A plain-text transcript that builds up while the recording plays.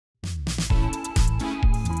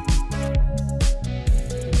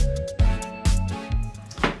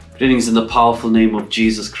Greetings in the powerful name of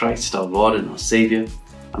Jesus Christ, our Lord and our Savior.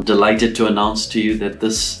 I'm delighted to announce to you that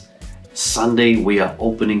this Sunday we are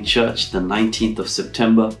opening church, the 19th of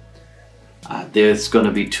September. There's going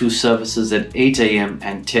to be two services at 8 a.m.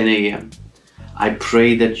 and 10 a.m. I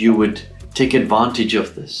pray that you would take advantage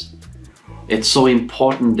of this. It's so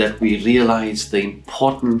important that we realize the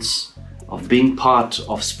importance of being part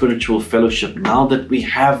of spiritual fellowship. Now that we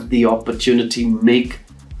have the opportunity, make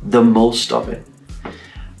the most of it.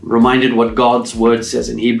 Reminded what God's word says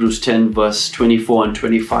in Hebrews 10 verse 24 and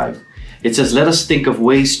 25. It says, let us think of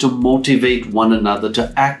ways to motivate one another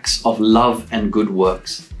to acts of love and good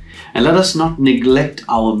works. And let us not neglect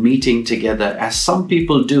our meeting together as some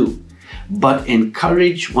people do, but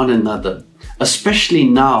encourage one another, especially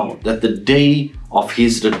now that the day of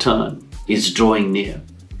his return is drawing near.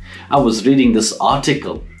 I was reading this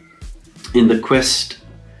article in the Quest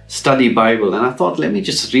Study Bible, and I thought, let me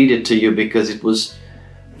just read it to you because it was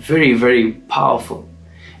very, very powerful.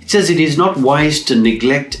 It says, it is not wise to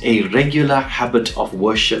neglect a regular habit of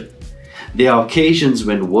worship. There are occasions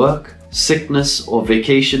when work, sickness, or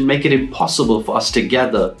vacation make it impossible for us to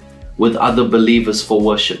gather with other believers for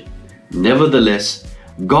worship. Nevertheless,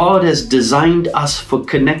 God has designed us for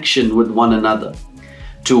connection with one another.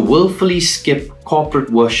 To willfully skip corporate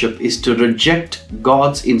worship is to reject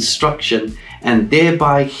God's instruction and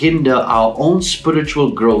thereby hinder our own spiritual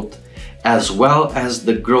growth as well as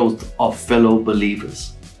the growth of fellow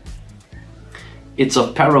believers. It's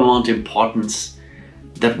of paramount importance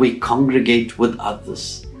that we congregate with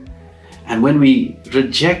others. And when we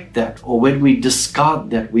reject that, or when we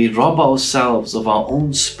discard that, we rob ourselves of our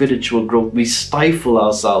own spiritual growth. We stifle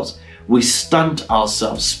ourselves. We stunt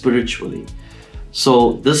ourselves spiritually.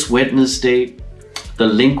 So this Wednesday, the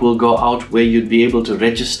link will go out where you'd be able to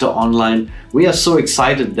register online. We are so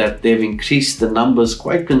excited that they've increased the numbers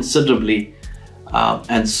quite considerably.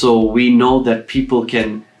 And so we know that people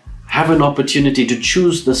can have an opportunity to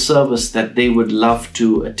choose the service that they would love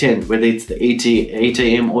to attend, whether it's the 8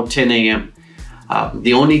 a.m. or 10 a.m.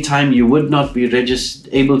 The only time you would not be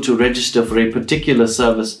able to register for a particular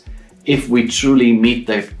service, if we truly meet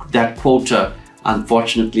that quota,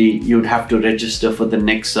 unfortunately, you'd have to register for the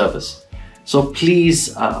next service. So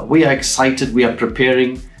please, we are excited. We are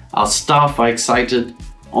preparing. Our staff are excited.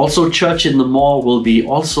 Also, Church in the Mall will be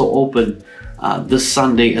also open this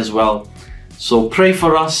Sunday as well. So pray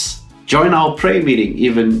for us. Join our prayer meeting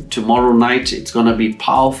even tomorrow night. It's going to be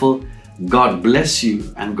powerful. God bless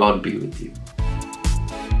you and God be with you.